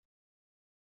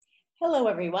Hello,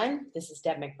 everyone. This is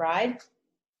Deb McBride,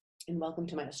 and welcome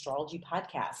to my Astrology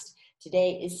podcast.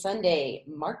 Today is Sunday,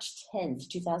 March 10th,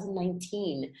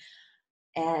 2019,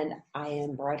 and I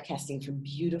am broadcasting from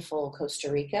beautiful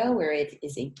Costa Rica, where it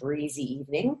is a breezy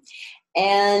evening.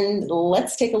 And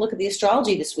let's take a look at the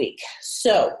astrology this week.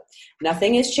 So,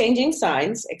 nothing is changing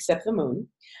signs except the moon.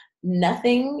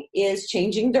 Nothing is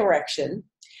changing direction.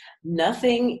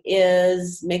 Nothing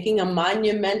is making a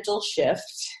monumental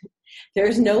shift.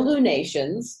 There's no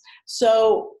lunations.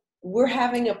 So we're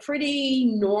having a pretty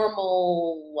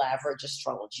normal average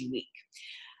astrology week.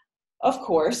 Of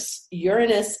course,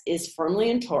 Uranus is firmly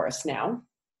in Taurus now,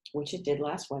 which it did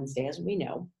last Wednesday, as we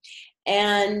know.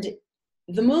 And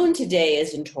the moon today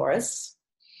is in Taurus.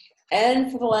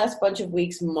 And for the last bunch of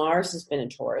weeks, Mars has been in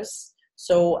Taurus.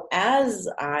 So as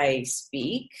I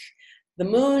speak, the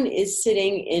moon is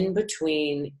sitting in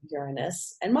between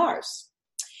Uranus and Mars.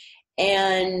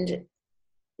 And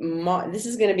this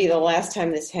is going to be the last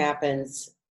time this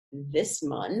happens this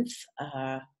month.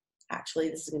 Actually,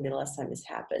 this is going to be the last time this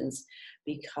happens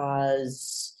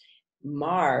because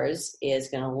Mars is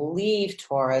going to leave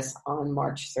Taurus on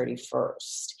March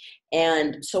 31st.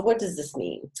 And so what does this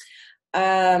mean?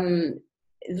 The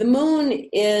moon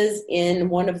is in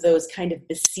one of those kind of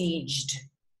besieged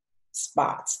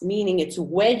spots, meaning it's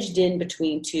wedged in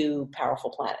between two powerful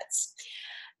planets.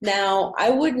 Now,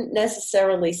 I wouldn't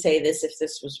necessarily say this if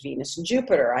this was Venus and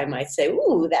Jupiter. I might say,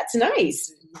 ooh, that's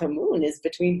nice. The moon is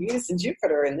between Venus and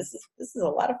Jupiter, and this is a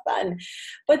lot of fun.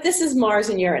 But this is Mars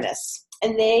and Uranus,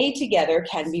 and they together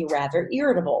can be rather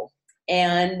irritable.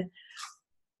 And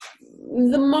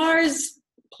the Mars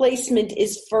placement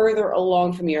is further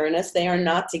along from Uranus. They are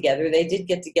not together. They did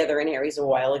get together in Aries a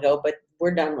while ago, but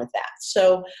we're done with that.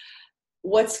 So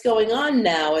what's going on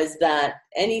now is that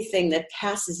anything that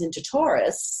passes into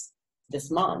Taurus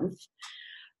this month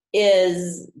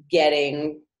is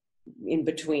getting in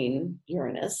between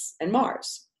Uranus and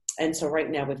Mars. And so right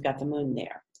now we've got the moon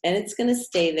there. And it's going to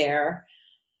stay there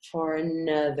for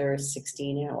another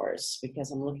 16 hours because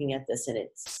I'm looking at this and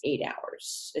it's 8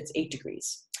 hours. It's 8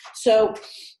 degrees. So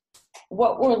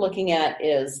what we're looking at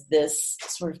is this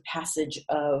sort of passage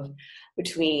of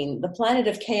between the planet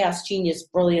of chaos, genius,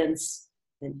 brilliance,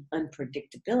 and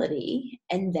unpredictability,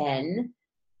 and then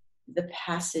the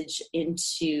passage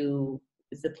into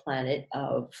the planet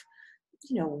of,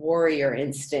 warrior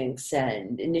instincts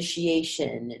and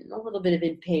initiation and a little bit of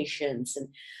impatience.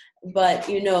 But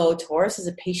Taurus is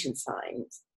a patient sign.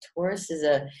 Taurus is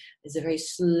a very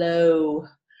slow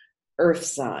earth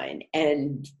sign,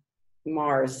 and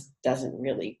Mars doesn't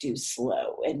really do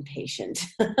slow and patient.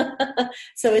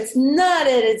 So it's not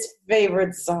at its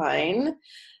favorite sign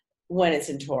when it's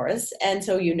in Taurus. And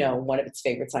so, one of its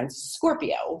favorite signs is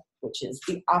Scorpio, which is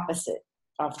the opposite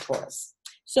of Taurus.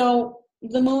 So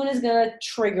the moon is going to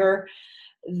trigger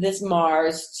this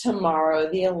Mars tomorrow,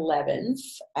 the 11th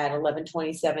at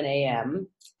 11:27 a.m.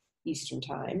 Eastern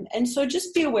time. And so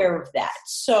just be aware of that.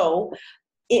 So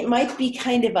it might be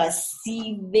kind of a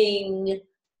seething,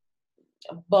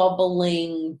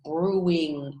 bubbling,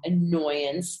 brewing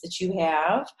annoyance that you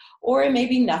have, or it may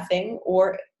be nothing,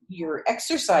 or you're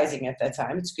exercising at that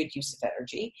time. It's good use of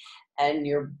energy, and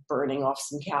you're burning off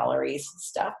some calories and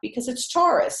stuff because it's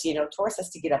Taurus. Taurus has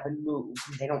to get up and move.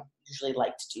 And they don't usually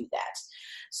like to do that.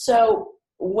 So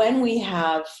when we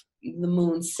have the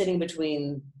moon sitting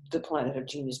between the planet of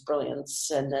genius, brilliance,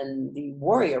 and then the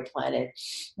warrior planet,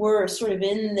 we're sort of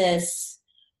in this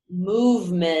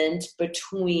movement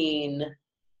between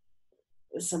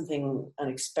something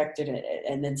unexpected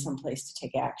and then some place to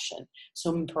take action.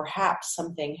 So perhaps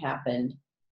something happened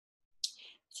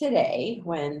today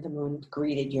when the moon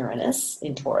greeted Uranus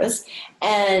in Taurus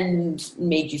and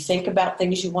made you think about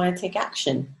things you want to take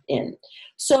action in.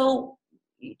 So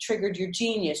you triggered your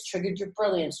genius, triggered your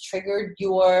brilliance, triggered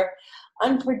your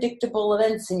unpredictable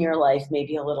events in your life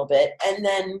maybe a little bit, and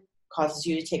then causes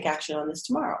you to take action on this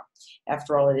tomorrow.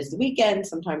 After all, it is the weekend.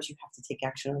 Sometimes you have to take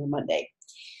action on a Monday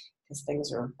because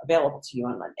things are available to you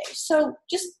on Monday. So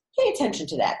just pay attention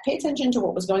to that. Pay attention to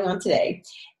what was going on today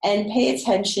and pay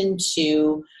attention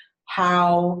to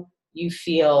how you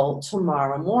feel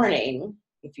tomorrow morning,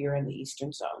 if you're in the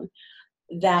Eastern zone,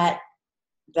 that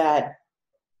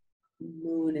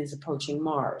moon is approaching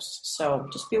Mars. So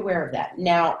just be aware of that.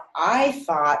 Now, I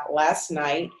thought last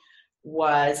night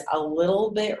was a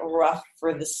little bit rough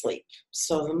for the sleep.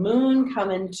 So the moon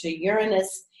coming to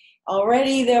Uranus,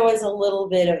 already there was a little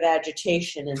bit of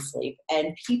agitation in sleep.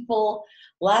 And people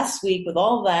last week, with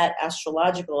all that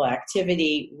astrological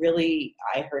activity, really,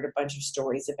 I heard a bunch of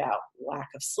stories about lack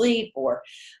of sleep or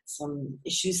some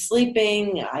issues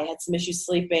sleeping. I had some issues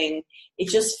sleeping. It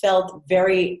just felt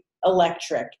very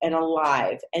electric and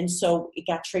alive. And so it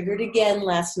got triggered again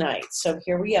last night. So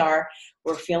here we are.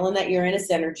 We're feeling that Uranus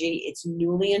energy. It's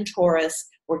newly in Taurus.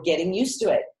 We're getting used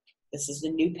to it. This is the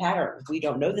new pattern. We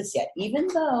don't know this yet. Even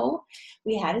though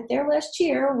we had it there last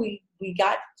year, we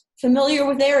got familiar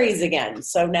with Aries again.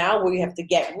 So now we have to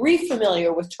get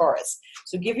re-familiar with Taurus.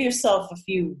 So give yourself a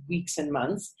few weeks and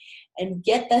months and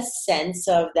get the sense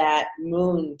of that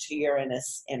moon to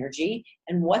Uranus energy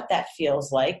and what that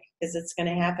feels like, because it's going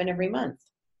to happen every month.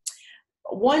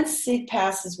 Once it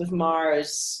passes with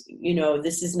Mars,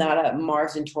 this is not a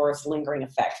Mars and Taurus lingering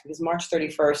effect, because March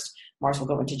 31st, Mars will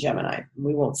go into Gemini.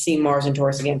 We won't see Mars and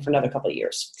Taurus again for another couple of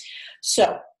years.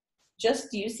 So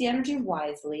just use the energy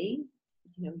wisely.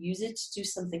 Use it to do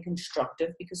something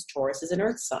constructive, because Taurus is an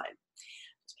earth sign.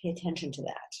 Just pay attention to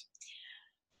that.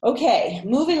 Okay,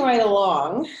 moving right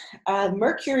along.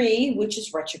 Mercury, which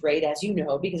is retrograde, as you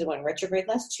know, because it went retrograde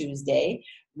last Tuesday.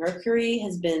 Mercury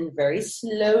has been very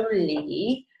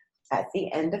slowly at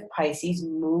the end of Pisces,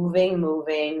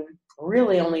 moving,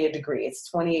 really only a degree. It's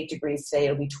 28 degrees today.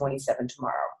 It'll be 27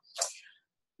 tomorrow.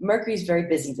 Mercury's very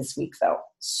busy this week, though.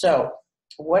 So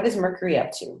what is Mercury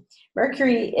up to?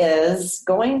 Mercury is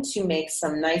going to make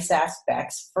some nice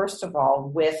aspects, first of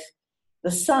all, with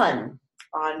the sun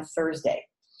on Thursday.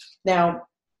 Now,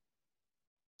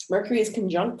 Mercury is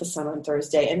conjunct the sun on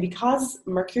Thursday, and because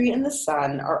Mercury and the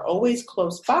sun are always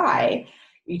close by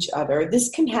each other, this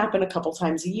can happen a couple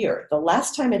times a year. The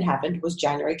last time it happened was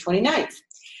January 29th.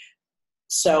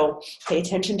 So pay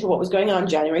attention to what was going on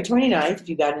January 29th. If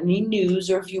you got any news,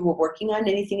 or if you were working on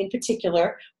anything in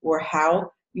particular, or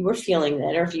how you were feeling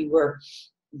then, or if you were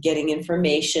getting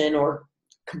information or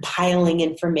compiling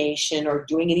information or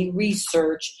doing any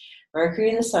research, Mercury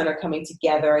and the sun are coming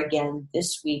together again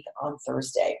this week on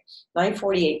Thursday,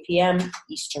 9:48 p.m.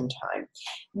 Eastern Time.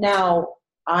 Now,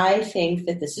 I think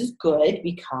that this is good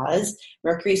because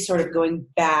Mercury is sort of going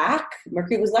back.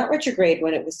 Mercury was not retrograde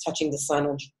when it was touching the sun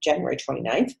on January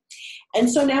 29th. And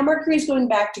so now Mercury is going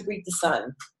back to greet the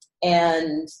sun.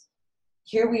 And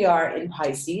here we are in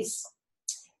Pisces.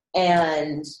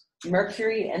 And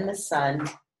Mercury and the sun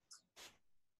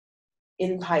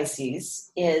in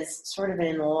Pisces is sort of an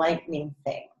enlightening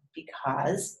thing,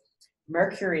 because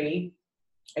Mercury,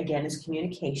 again, is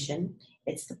communication.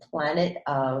 It's the planet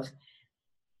of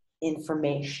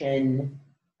information,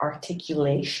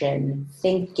 articulation,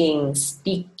 thinking,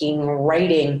 speaking,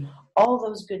 writing, all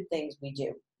those good things we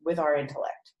do with our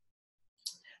intellect.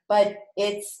 But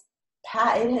it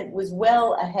was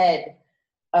well ahead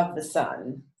of the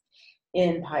sun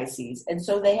in Pisces, and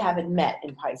so they haven't met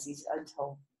in Pisces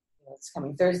until it's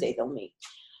coming Thursday they'll meet.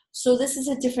 So this is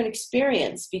a different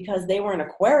experience, because they were in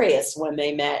Aquarius when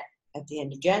they met at the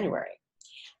end of January.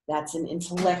 That's an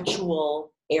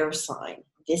intellectual air sign.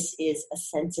 This is a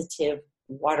sensitive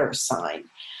water sign.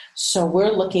 So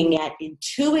we're looking at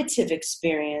intuitive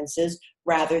experiences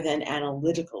rather than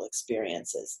analytical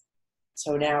experiences.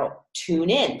 So now tune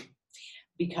in,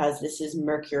 because this is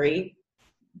Mercury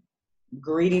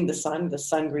greeting the sun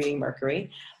greeting Mercury.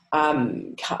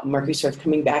 Mercury sort of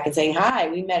coming back and saying, hi,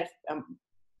 we met a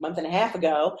month and a half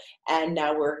ago, and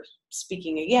now we're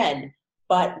speaking again.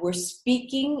 But we're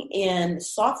speaking in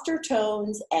softer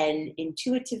tones and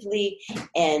intuitively,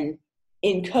 and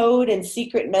in code and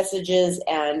secret messages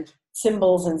and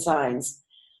symbols and signs.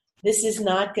 This is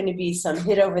not going to be some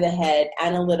hit over the head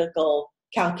analytical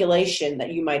calculation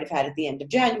that you might have had at the end of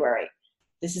January.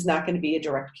 This is not going to be a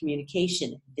direct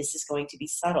communication. This is going to be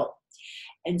subtle.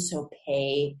 And so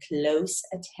pay close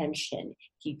attention.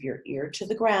 Keep your ear to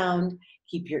the ground.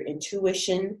 Keep your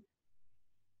intuition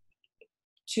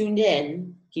tuned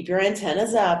in. Keep your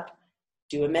antennas up.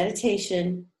 Do a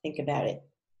meditation. Think about it.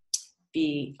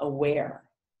 Be aware.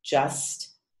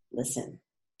 Just listen,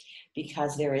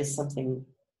 because there is something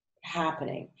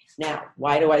happening. Now,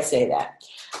 why do I say that?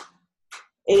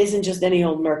 It isn't just any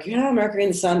old Mercury. Oh, Mercury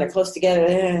and the sun, they're close together.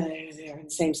 They're in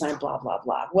the same sign, blah, blah,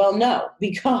 blah. Well, no,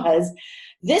 because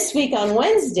this week on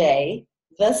Wednesday,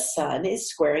 the sun is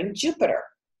squaring Jupiter.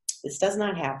 This does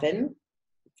not happen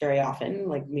very often,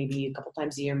 like maybe a couple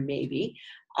times a year, maybe.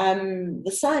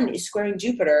 The sun is squaring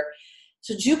Jupiter.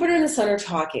 So Jupiter and the sun are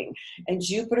talking. And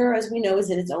Jupiter, as we know,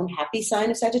 is in its own happy sign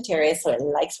of Sagittarius, so it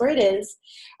likes where it is.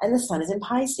 And the sun is in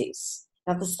Pisces.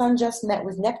 Now, the sun just met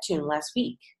with Neptune last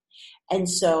week. And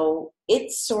so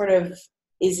it sort of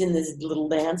is in this little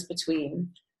dance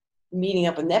between meeting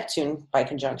up with Neptune by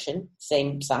conjunction,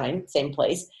 same sign, same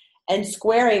place, and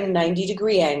squaring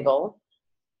 90-degree angle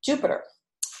Jupiter.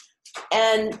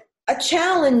 And a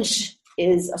challenge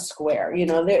is a square.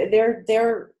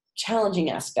 They're challenging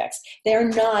aspects. They're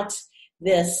not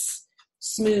this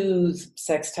smooth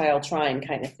sextile trine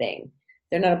kind of thing.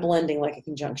 They're not a blending like a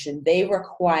conjunction. They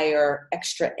require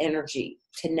extra energy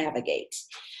to navigate.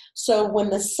 So when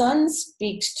the sun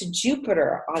speaks to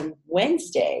Jupiter on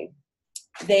Wednesday,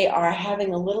 they are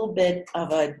having a little bit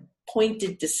of a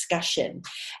pointed discussion.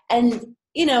 And,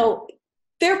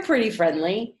 they're pretty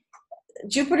friendly.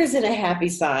 Jupiter's in a happy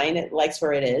sign. It likes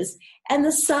where it is. And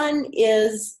the sun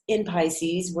is in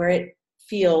Pisces, where it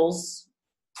feels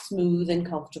smooth and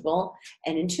comfortable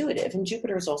and intuitive. And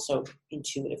Jupiter is also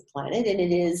intuitive planet, and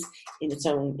it is in its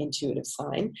own intuitive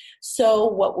sign. So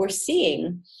what we're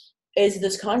seeing is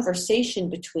this conversation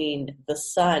between the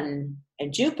sun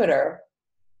and Jupiter,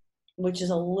 which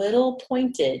is a little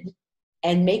pointed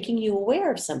and making you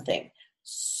aware of something.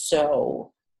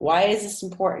 So why is this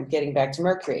important? Getting back to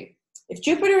Mercury. If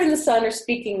Jupiter and the sun are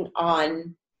speaking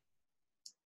on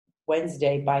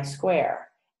Wednesday by square,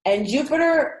 and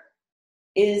Jupiter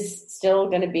is still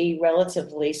going to be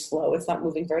relatively slow, it's not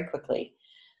moving very quickly,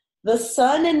 the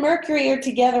sun and Mercury are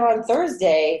together on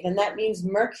Thursday, then that means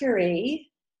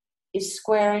Mercury is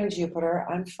squaring Jupiter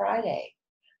on Friday.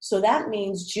 So that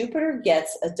means Jupiter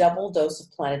gets a double dose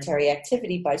of planetary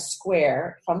activity by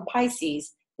square from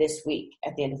Pisces this week,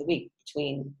 at the end of the week,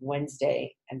 between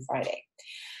Wednesday and Friday.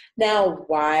 Now,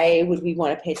 why would we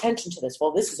want to pay attention to this?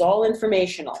 Well, this is all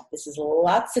informational. This is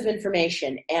lots of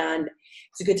information, and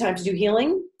it's a good time to do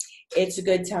healing. It's a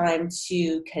good time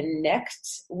to connect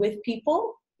with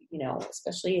people,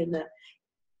 especially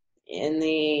in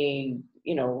the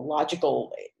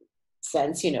logical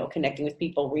sense, connecting with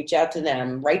people, reach out to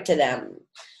them, write to them,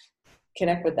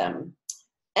 connect with them.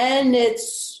 And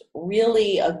it's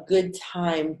really a good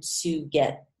time to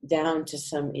get down to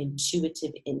some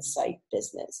intuitive insight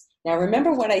business. Now,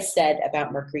 remember what I said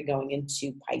about Mercury going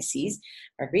into Pisces.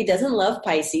 Mercury doesn't love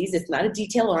Pisces. It's not a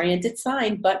detail-oriented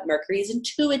sign, but Mercury is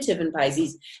intuitive in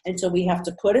Pisces. And so we have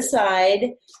to put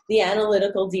aside the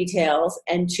analytical details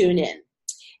and tune in.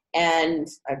 And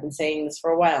I've been saying this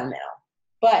for a while now.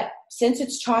 But since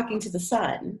it's talking to the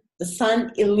sun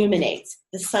illuminates,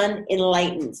 the sun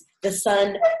enlightens, the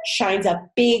sun shines a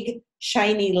big,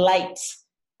 shiny light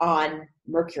on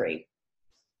Mercury,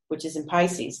 which is in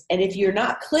Pisces. And if you're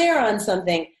not clear on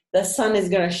something, the sun is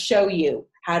going to show you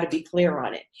how to be clear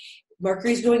on it.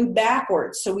 Mercury's going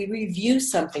backwards, so we review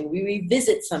something, we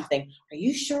revisit something. Are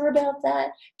you sure about that?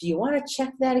 Do you want to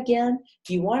check that again?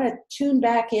 Do you want to tune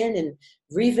back in and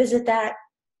revisit that?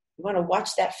 You want to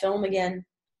watch that film again?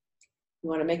 You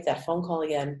want to make that phone call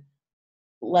again?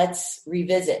 Let's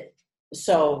revisit.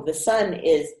 So the sun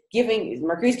is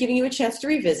Mercury's giving you a chance to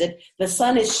revisit. The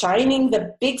sun is shining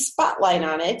the big spotlight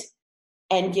on it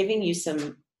and giving you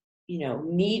some,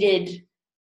 needed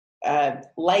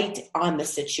light on the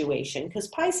situation, because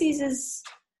Pisces is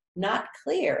not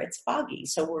clear. It's foggy.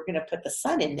 So we're going to put the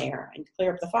sun in there and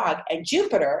clear up the fog. And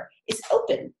Jupiter is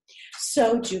open.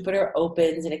 So Jupiter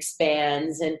opens and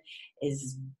expands and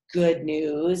is good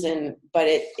news, but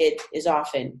it is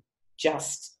often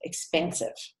just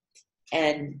expansive.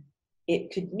 And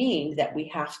it could mean that we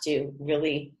have to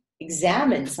really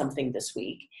examine something this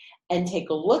week and take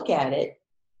a look at it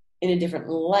in a different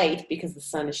light, because the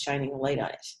sun is shining a light on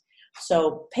it.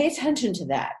 So pay attention to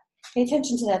that. Pay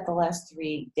attention to that the last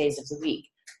 3 days of the week.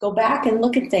 Go back and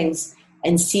look at things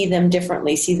and see them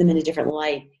differently, see them in a different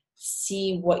light,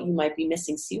 see what you might be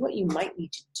missing, see what you might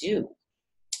need to do.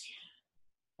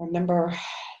 Remember,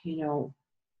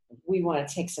 we want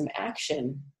to take some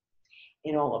action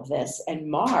in all of this. And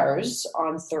Mars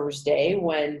on Thursday,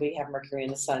 when we have Mercury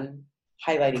and the sun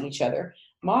highlighting each other,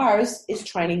 Mars is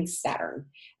trining Saturn,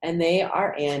 and they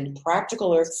are in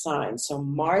practical Earth signs. So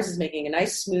Mars is making a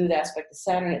nice smooth aspect to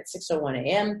Saturn at 6:01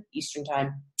 a.m. Eastern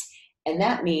time. And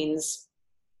that means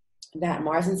that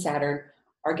Mars and Saturn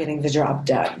are getting the job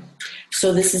done.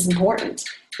 So this is important.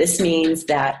 This means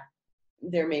that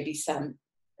there may be some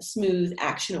smooth,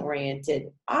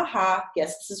 action-oriented,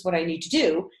 yes, this is what I need to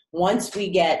do once we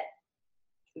get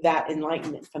that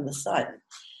enlightenment from the sun.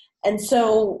 And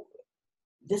so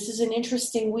this is an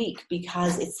interesting week,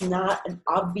 because it's not an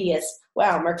obvious,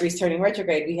 wow, Mercury's turning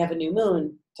retrograde, we have a new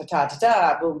moon,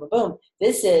 ta-ta-ta-ta, boom, boom, boom.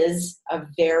 This is a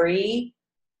very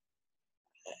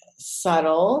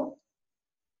subtle,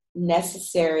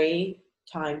 necessary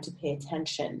time to pay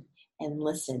attention and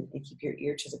listen and keep your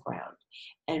ear to the ground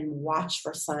and watch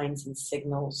for signs and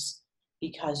signals,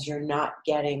 because you're not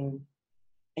getting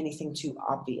anything too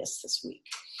obvious this week.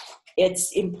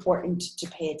 It's important to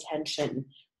pay attention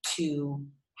to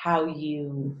how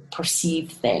you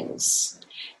perceive things.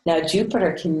 Now,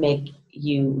 Jupiter can make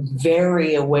you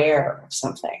very aware of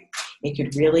something. It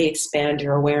could really expand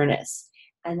your awareness,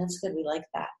 and that's good. We like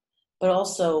that. But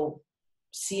also,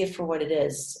 see it for what it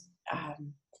is.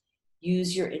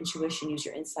 Use your intuition, use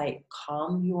your insight,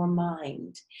 calm your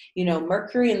mind.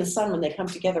 Mercury and the sun, when they come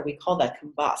together, we call that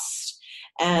combust.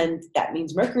 And that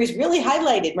means Mercury's really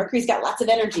highlighted. Mercury's got lots of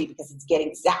energy because it's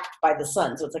getting zapped by the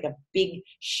sun. So it's like a big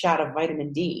shot of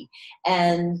vitamin D.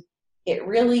 And it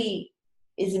really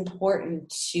is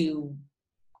important to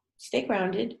stay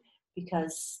grounded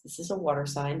because this is a water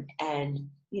sign. And,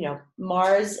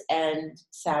 Mars and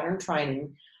Saturn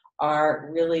trining are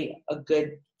really a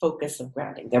good focus of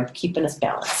grounding. They're keeping us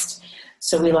balanced.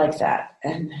 So we like that.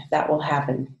 And that will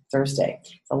happen Thursday.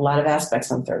 A lot of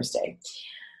aspects on Thursday.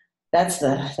 Those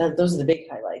are the big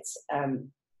highlights.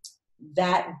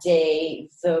 That day,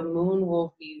 the moon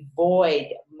will be void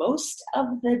most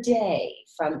of the day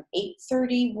from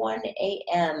 8:31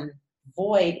 a.m.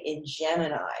 void in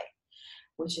Gemini,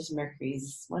 which is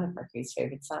one of Mercury's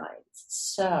favorite signs.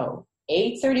 So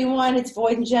 8:31, it's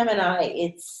void in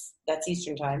Gemini. That's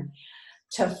Eastern time.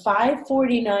 To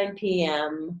 5:49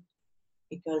 p.m.,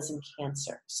 it goes in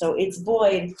Cancer. So it's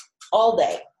void all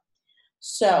day.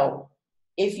 So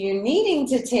if you're needing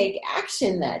to take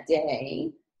action that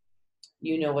day,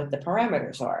 you know what the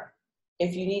parameters are.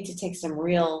 If you need to take some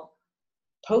real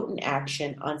potent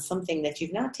action on something that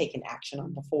you've not taken action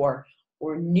on before,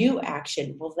 or new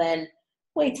action, well then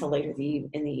wait till later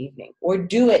in the evening. Or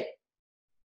do it,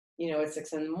 at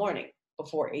 6 in the morning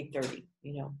before 8:30,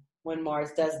 when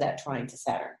Mars does that trine to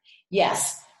Saturn.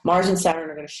 Yes, Mars and Saturn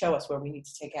are going to show us where we need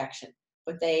to take action.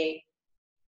 But they,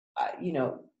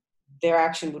 their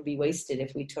action would be wasted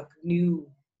if we took new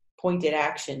pointed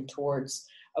action towards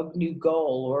a new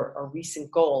goal or a recent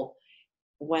goal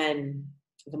when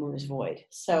the moon is void.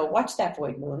 So watch that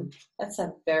void moon. That's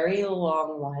a very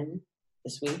long one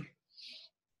this week.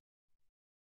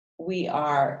 We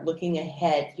are looking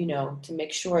ahead, to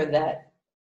make sure that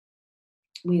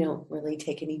we don't really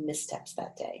take any missteps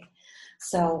that day.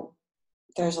 So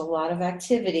there's a lot of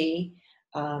activity.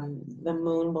 The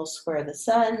moon will square the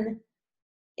sun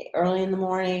early in the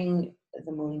morning.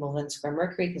 The moon will then square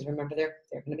Mercury, because remember they're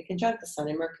going to be conjunct, the sun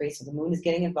and Mercury, so the moon is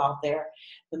getting involved there.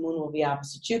 The moon will be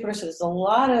opposite Jupiter, so there's a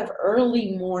lot of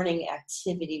early morning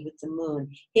activity with the moon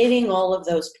hitting all of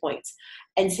those points.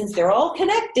 And since they're all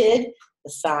connected,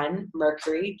 the sun,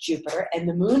 Mercury, Jupiter, and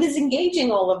the moon is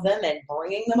engaging all of them and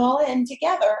bringing them all in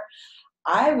together,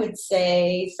 I would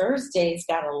say Thursday's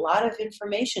got a lot of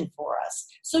information for us.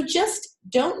 So just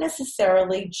don't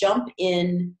necessarily jump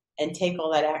in and take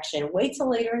all that action. Wait till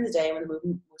later in the day when the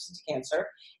moon moves into Cancer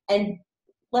and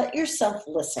let yourself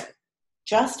listen.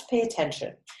 Just pay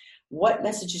attention. What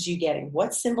messages are you getting?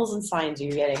 What symbols and signs are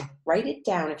you getting? Write it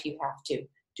down if you have to.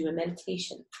 Do a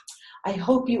meditation. I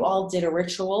hope you all did a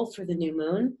ritual for the new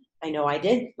moon. I know I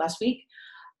did last week.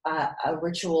 A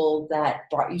ritual that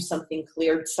brought you something,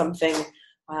 cleared something,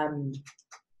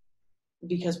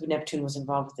 because Neptune was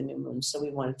involved with the new moon. So we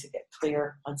wanted to get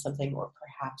clear on something, or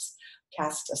perhaps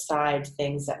cast aside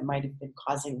things that might have been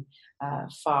causing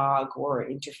fog or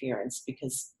interference,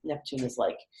 because Neptune is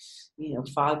like,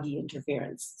 foggy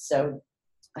interference. So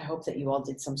I hope that you all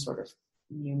did some sort of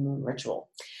new moon ritual.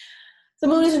 The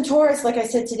moon is in Taurus, like I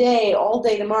said, today, all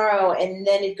day tomorrow, and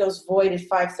then it goes void at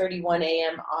 5:31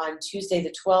 a.m. on Tuesday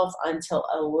the 12th until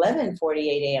 11:48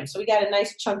 a.m. So we got a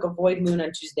nice chunk of void moon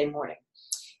on Tuesday morning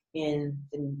in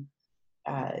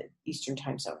the Eastern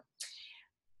time zone.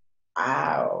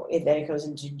 And then it goes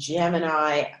into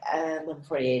Gemini at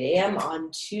 11:48 a.m. on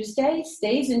Tuesday,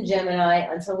 stays in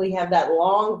Gemini until we have that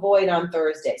long void on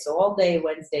Thursday. So all day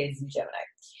Wednesday is in Gemini.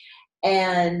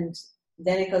 And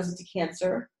then it goes into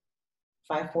Cancer,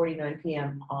 5:49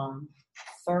 p.m. on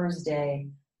Thursday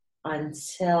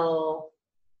until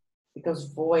it goes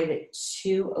void at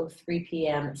 2:03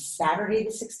 p.m. Saturday the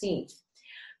 16th.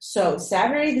 So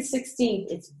Saturday the 16th,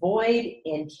 it's void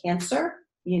in Cancer.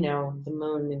 The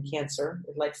moon in Cancer.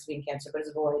 It likes to be in Cancer, but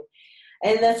it's void.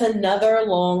 And that's another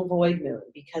long void moon,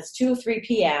 because 2:03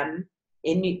 p.m.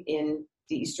 in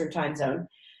the Eastern time zone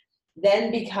then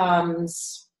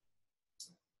becomes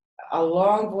a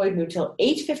long void moon till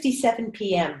 8:57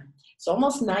 p.m. So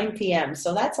almost 9 p.m.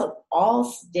 So that's an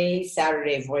all-day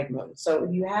Saturday void moon. So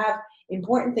if you have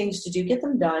important things to do, get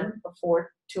them done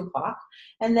before 2 o'clock.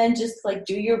 And then just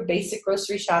do your basic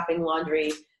grocery shopping,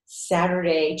 laundry,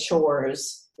 Saturday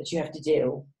chores that you have to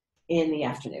do in the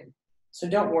afternoon. So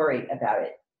don't worry about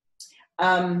it.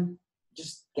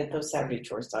 Just get those Saturday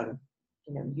chores done.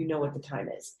 You know what the time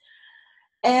is.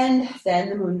 And then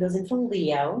the moon goes into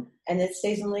Leo, and it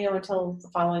stays in Leo until the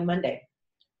following Monday.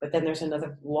 But then there's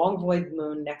another long void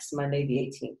moon next Monday, the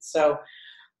 18th. So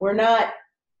we're not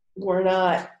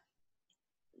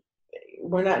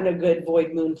in a good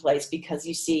void moon place, because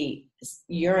you see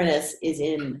Uranus is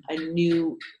in a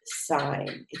new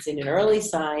sign. It's in an early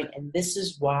sign, and this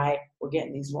is why we're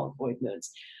getting these long void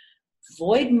moons.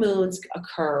 Void moons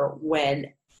occur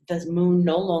when the moon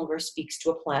no longer speaks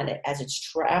to a planet as it's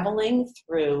traveling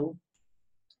through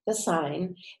the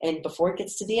sign, and before it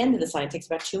gets to the end of the sign, it takes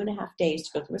about 2.5 days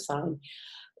to go through a sign.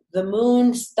 The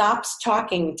moon stops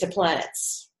talking to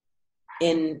planets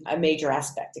in a major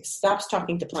aspect. It stops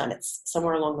talking to planets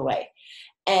somewhere along the way.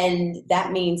 And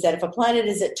that means that if a planet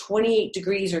is at 28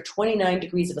 degrees or 29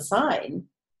 degrees of a sign,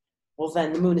 well,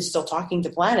 then the moon is still talking to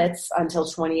planets until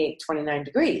 28, 29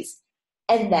 degrees.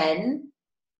 And then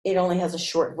it only has a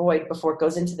short void before it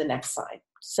goes into the next sign.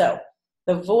 So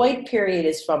the void period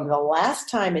is from the last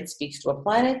time it speaks to a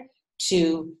planet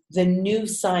to the new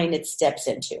sign it steps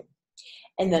into.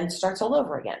 And then it starts all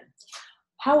over again.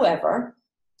 However,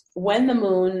 when the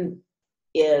moon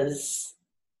is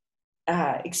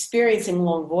experiencing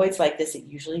long voids like this, it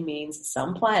usually means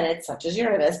some planet, such as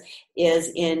Uranus,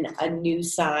 is in a new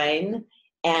sign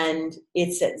and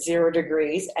it's at 0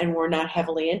 degrees and we're not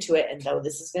heavily into it, and though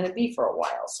this is going to be for a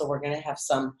while. So we're going to have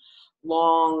some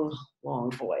long,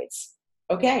 long voids.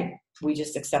 Okay, we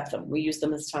just accept them. We use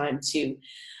them as time to,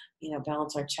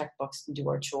 balance our checkbooks and do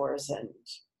our chores and,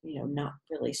 not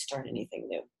really start anything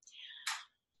new.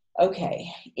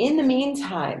 Okay, in the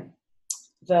meantime,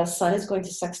 the sun is going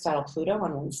to sextile Pluto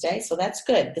on Wednesday, so that's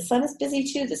good. The sun is busy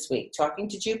too this week, talking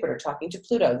to Jupiter, talking to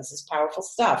Pluto. This is powerful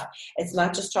stuff. It's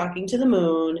not just talking to the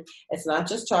moon. It's not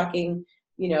just talking,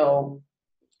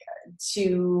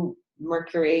 to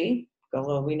Mercury,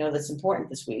 although we know that's important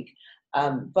this week.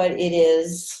 But it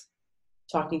is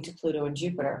talking to Pluto and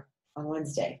Jupiter on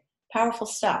Wednesday. Powerful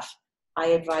stuff. I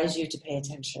advise you to pay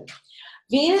attention.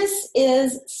 Venus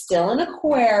is still in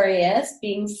Aquarius,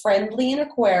 being friendly in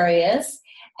Aquarius,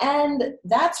 and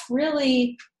that's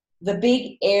really the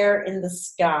big air in the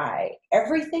sky.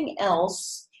 Everything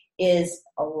else is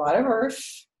a lot of Earth,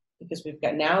 because we've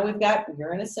got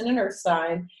Uranus in an Earth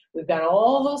sign. We've got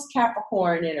all those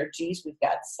Capricorn energies. We've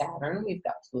got Saturn, we've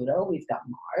got Pluto, we've got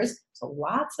Mars. So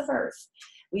lots of Earth.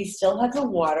 We still have the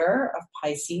water of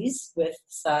Pisces with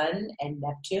Sun and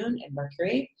Neptune and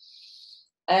Mercury.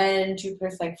 And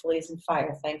Jupiter, thankfully, is in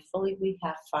fire. Thankfully, we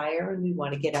have fire and we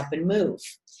want to get up and move,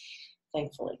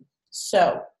 thankfully.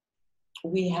 So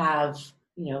we have,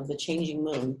 the changing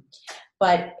moon.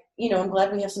 But, I'm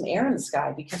glad we have some air in the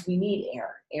sky because we need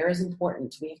air. Air is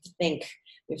important. We have to think.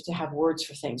 We have to have words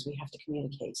for things. We have to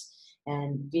communicate.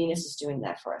 And Venus is doing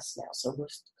that for us now. So we're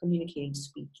communicating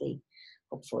sweetly,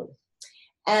 hopefully.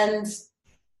 And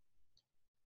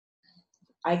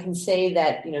I can say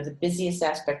that, the busiest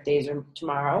aspect days are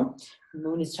tomorrow. The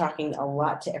moon is talking a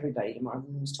lot to everybody tomorrow.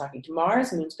 The moon is talking to Mars.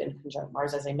 The moon's going to conjunct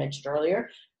Mars, as I mentioned earlier.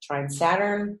 Trine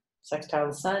Saturn, sextile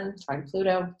the Sun, trine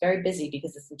Pluto. Very busy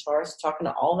because it's in Taurus, talking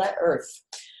to all that Earth,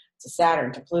 to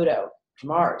Saturn, to Pluto, to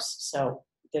Mars. So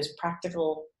there's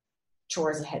practical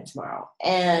chores ahead tomorrow.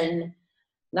 And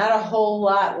not a whole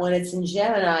lot when it's in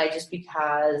Gemini, just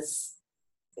because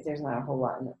there's not a whole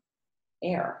lot in the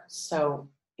air. So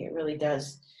it really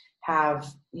does have,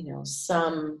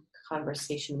 some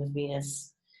conversation with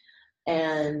Venus.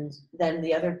 And then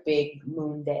the other big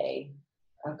moon day,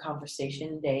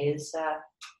 conversation day is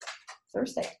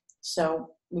Thursday.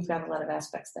 So we've got a lot of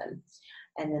aspects then.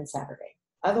 And then Saturday.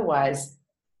 Otherwise,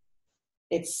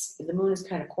 the moon is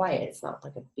kind of quiet. It's not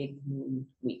like a big moon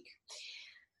week.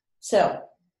 So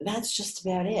that's just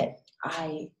about it.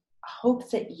 I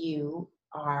hope that you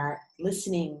are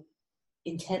listening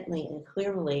intently and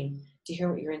clearly to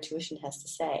hear what your intuition has to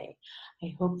say.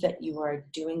 I hope that you are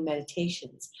doing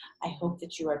meditations. I hope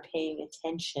that you are paying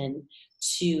attention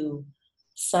to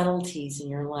subtleties in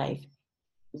your life.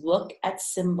 Look at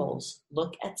symbols,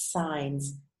 look at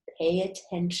signs, pay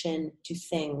attention to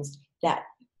things that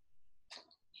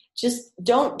just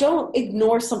don't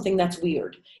ignore something that's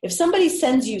weird. If somebody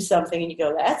sends you something and you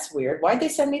go, that's weird, why'd they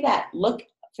send me that? Look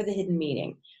for the hidden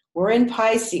meaning. We're in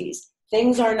Pisces.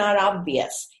 Things are not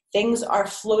obvious. Things are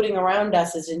floating around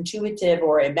us as intuitive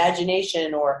or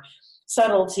imagination or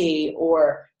subtlety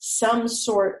or some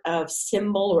sort of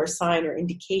symbol or sign or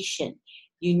indication.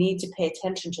 You need to pay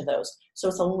attention to those. So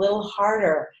it's a little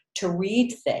harder to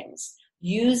read things.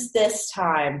 Use this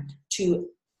time to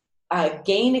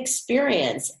gain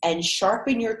experience and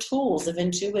sharpen your tools of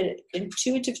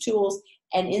intuitive tools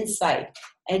and insight,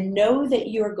 and know that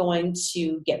you're going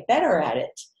to get better at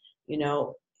it.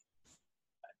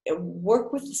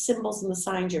 Work with the symbols and the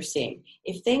signs you're seeing.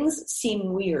 If things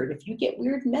seem weird, if you get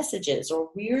weird messages or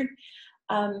weird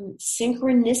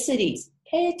synchronicities,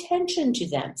 pay attention to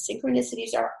them.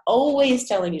 Synchronicities are always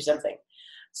telling you something.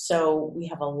 So we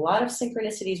have a lot of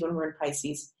synchronicities when we're in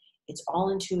Pisces. It's all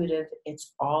intuitive.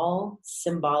 It's all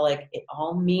symbolic. It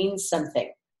all means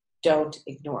something. Don't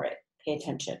ignore it. Pay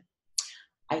attention.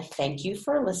 I thank you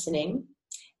for listening.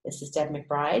 This is Deb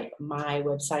McBride. My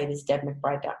website is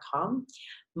debmcbride.com.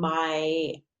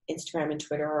 My Instagram and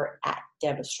Twitter are at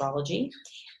Deb Astrology.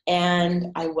 And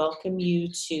I welcome you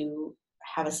to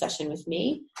have a session with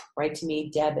me. Write to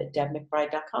me,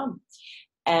 deb@debmcbride.com.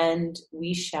 And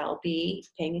we shall be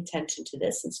paying attention to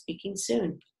this and speaking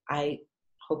soon. I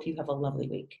hope you have a lovely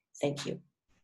week. Thank you.